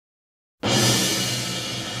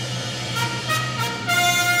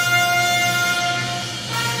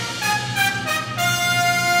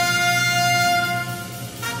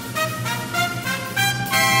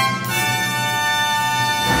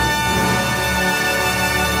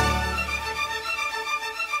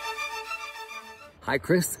Hi,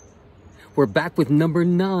 Chris. We're back with number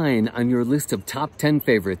 9 on your list of top 10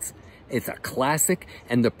 favorites. It's a classic,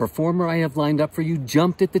 and the performer I have lined up for you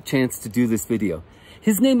jumped at the chance to do this video.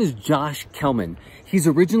 His name is Josh Kellman. He's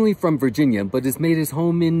originally from Virginia, but has made his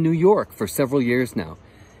home in New York for several years now.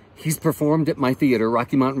 He's performed at my theater,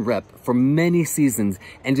 Rocky Mountain Rep, for many seasons,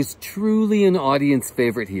 and is truly an audience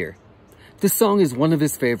favorite here. This song is one of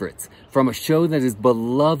his favorites, from a show that is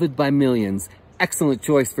beloved by millions. Excellent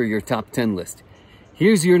choice for your top 10 list.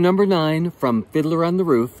 Here's your number 9 from Fiddler on the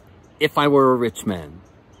Roof, If I Were a Rich Man.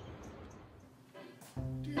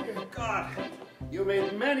 Dear God, you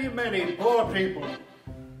made many, many poor people.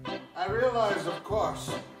 I realize, of course,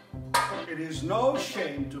 it is no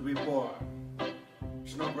shame to be poor.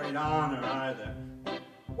 It's no great honor either.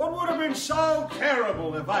 What would have been so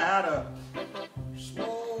terrible if I had a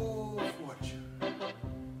small fortune?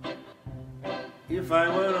 If I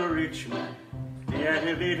were a rich man,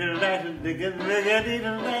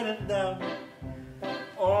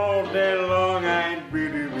 all day long I'd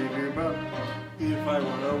biddy-biddy-bum. If I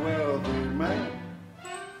were a wealthy man,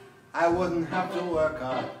 I wouldn't have to work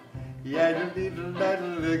hard. If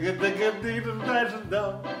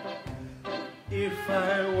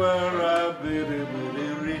I were a bitty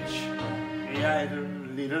rich,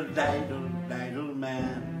 little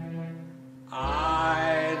man,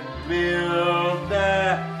 I'd build a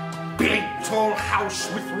big tall house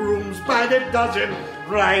with rooms by the dozen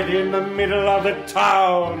right in the middle of the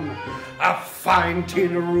town. A fine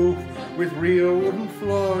tin roof with real wooden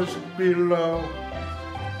floors below.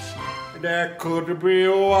 There could be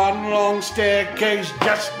one long staircase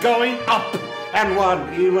just going up, and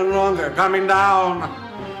one even longer coming down,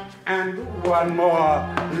 and one more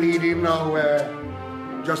leading nowhere,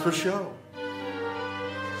 just for show.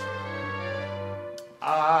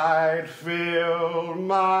 I'd fill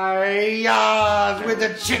my yard with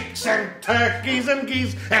the chicks and turkeys and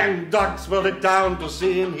geese and ducks for the town to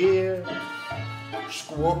see and hear,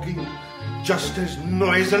 squawking just as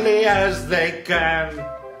noisily as they can.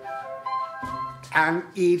 And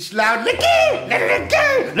each loud licky,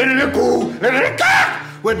 licky, licky,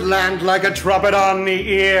 licky would land like a trumpet on the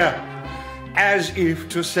ear, as if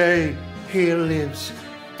to say, here lives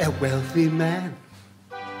a wealthy man.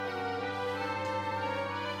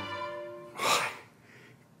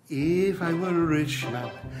 If I were a rich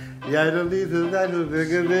man,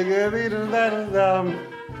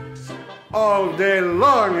 all day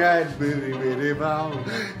long I'd biddy-biddy-bow.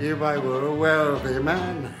 If I were a wealthy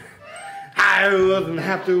man, I wouldn't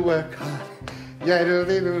have to work hard.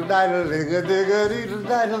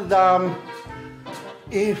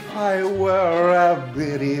 If I were a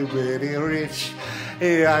bitty rich,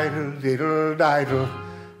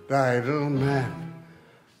 idle man,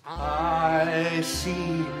 I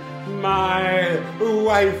see my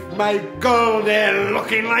wife, my golden,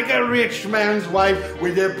 looking like a rich man's wife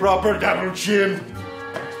with a proper double chin,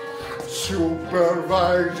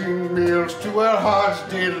 supervising meals to her heart's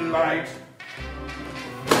delight.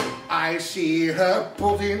 I see her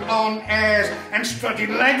putting on airs and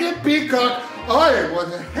strutting like a peacock. Oh,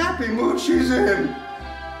 what a happy mood she's in.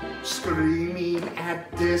 Screaming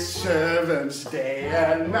at the servants day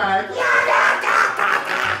and night.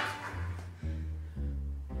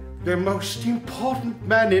 The most important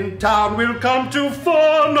man in town will come to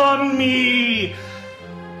fawn on me.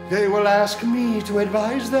 They will ask me to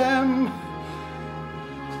advise them,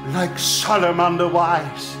 like Solomon the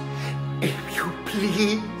Wise. If you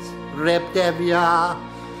please, Reptavia,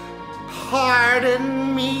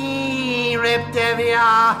 pardon me,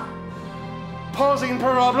 Reptavia, posing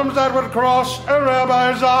problems that would cross a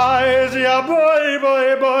rabbi's eyes. Ya boy,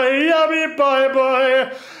 boy, boy, ya be boy,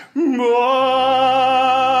 boy, boy.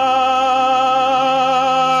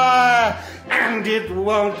 And it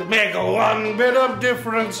won't make one bit of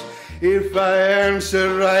difference if I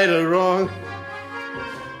answer right or wrong.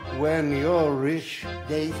 When you're rich,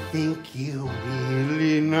 they think you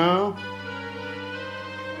really know.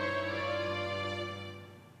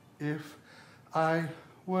 If I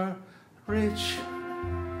were rich,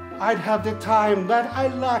 I'd have the time that I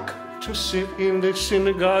lack to sit in the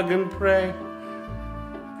synagogue and pray,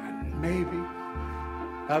 and maybe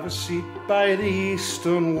have a seat by the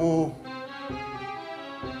eastern wall.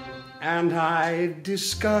 And I'd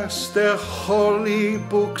discuss the holy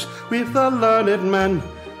books with the learned men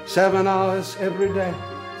 7 hours every day.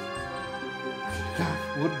 That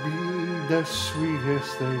would be the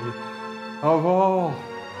sweetest thing of all.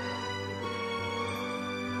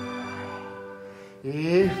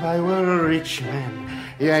 If I were a rich man,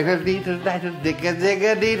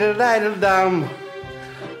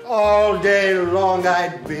 All day long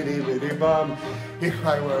I'd biddy-biddy-bum. If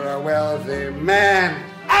I were a wealthy man,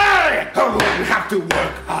 I wouldn't have to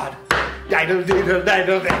work hard.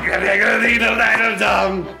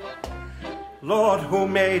 Diddle-diddle-diddle-diddle-diddle-diddle-dum. Lord, who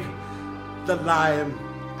made the lion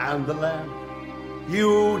and the lamb,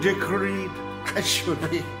 you decreed I should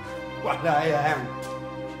be what I am.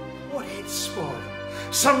 What it's for?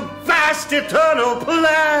 Some vast eternal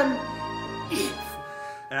plan. If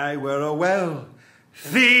I were a wealthy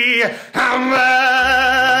man.